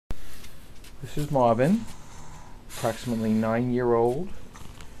This is Marvin, approximately 9-year-old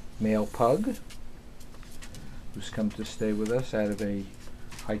male pug who's come to stay with us out of a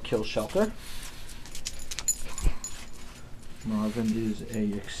high kill shelter. Marvin is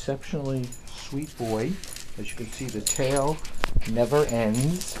a exceptionally sweet boy. As you can see, the tail never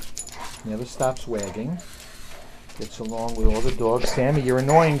ends, never stops wagging. Gets along with all the dogs. Sammy, you're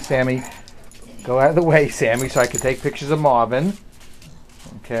annoying, Sammy. Go out of the way, Sammy, so I can take pictures of Marvin.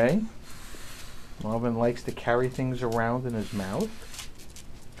 Okay. Marvin likes to carry things around in his mouth.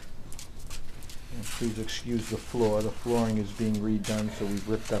 And please excuse the floor. The flooring is being redone, so we've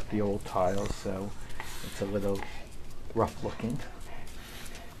ripped up the old tiles, so it's a little rough looking.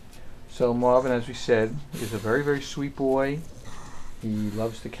 So Marvin, as we said, is a very, very sweet boy. He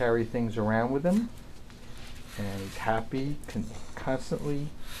loves to carry things around with him. And he's happy, constantly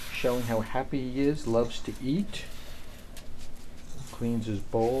showing how happy he is, loves to eat. Cleans his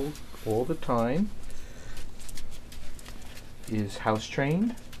bowl all the time. Is house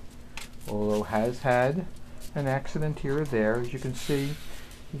trained, although has had an accident here or there. As you can see,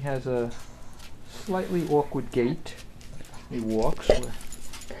 he has a slightly awkward gait. He walks. We're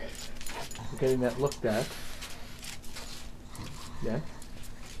getting that looked at. Yeah.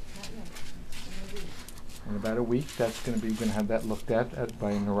 In about a week, we're going to have that looked at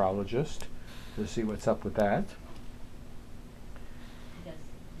by a neurologist to see what's up with that.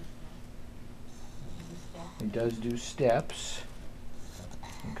 He does do steps.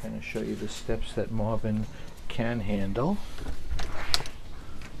 I'm going to show you the steps that Marvin can handle.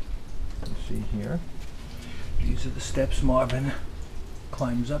 You can see here. These are the steps Marvin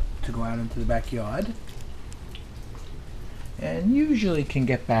climbs up to go out into the backyard. And usually can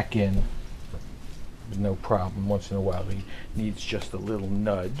get back in with no problem. Once in a while he needs just a little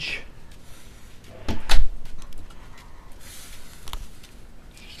nudge.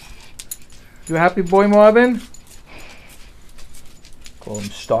 You a happy boy, Marvin? Call him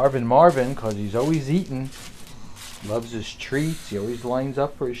Starvin' Marvin because he's always eating. Loves his treats. He always lines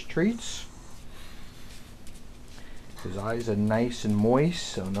up for his treats. His eyes are nice and moist,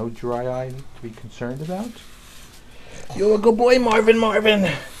 so no dry eye to be concerned about. You're a good boy, Marvin, Marvin.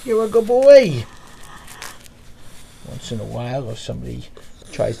 You're a good boy. Once in a while, if somebody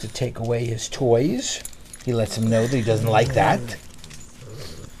tries to take away his toys, he lets them know that he doesn't like that.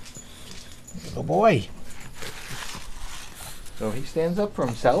 Good boy. So he stands up for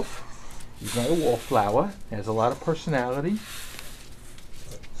himself. He's not a wallflower. He has a lot of personality.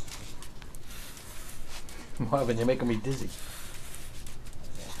 Marvin, you're making me dizzy.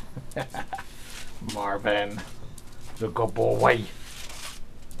 Marvin, the good boy.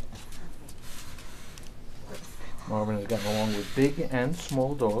 Marvin has gotten along with big and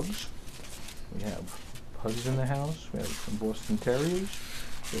small dogs. We have pugs in the house. We have some Boston Terriers.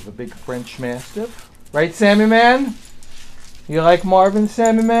 We have a big French Mastiff. Right, Sammy Man? You like Marvin,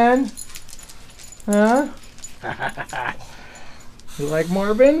 Sammy Man? Huh? You like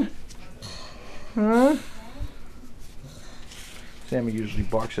Marvin? Huh? Sammy usually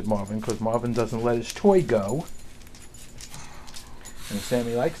barks at Marvin because Marvin doesn't let his toy go. And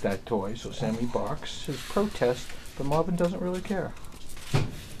Sammy likes that toy, so Sammy barks his protest, but Marvin doesn't really care.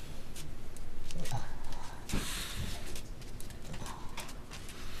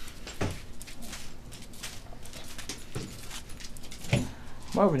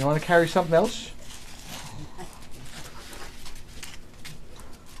 Marvin, you want to carry something else?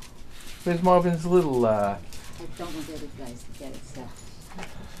 Where's Marvin's little, I don't want the other guys to get it, so.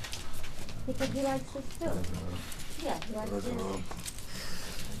 Because he likes this too. Yeah, he likes this.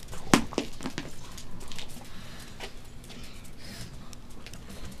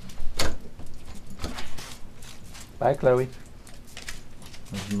 Bye, Chloe.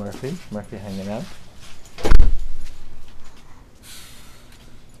 There's Murphy. Murphy hanging out.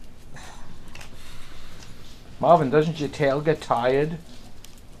 Marvin, doesn't your tail get tired?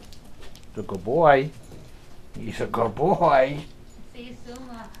 He's a good boy. He's a good boy. See you soon,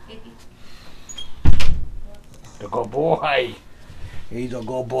 Peke. A good boy. He's a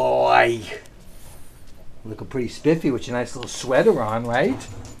good boy. Looking pretty spiffy with your nice little sweater on, right?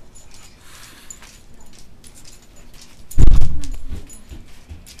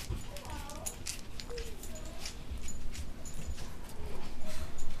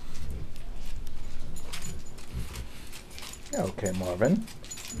 Okay, Marvin.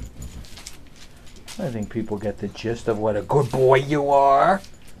 I think people get the gist of what a good boy you are.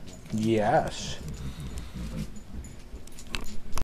 Yes.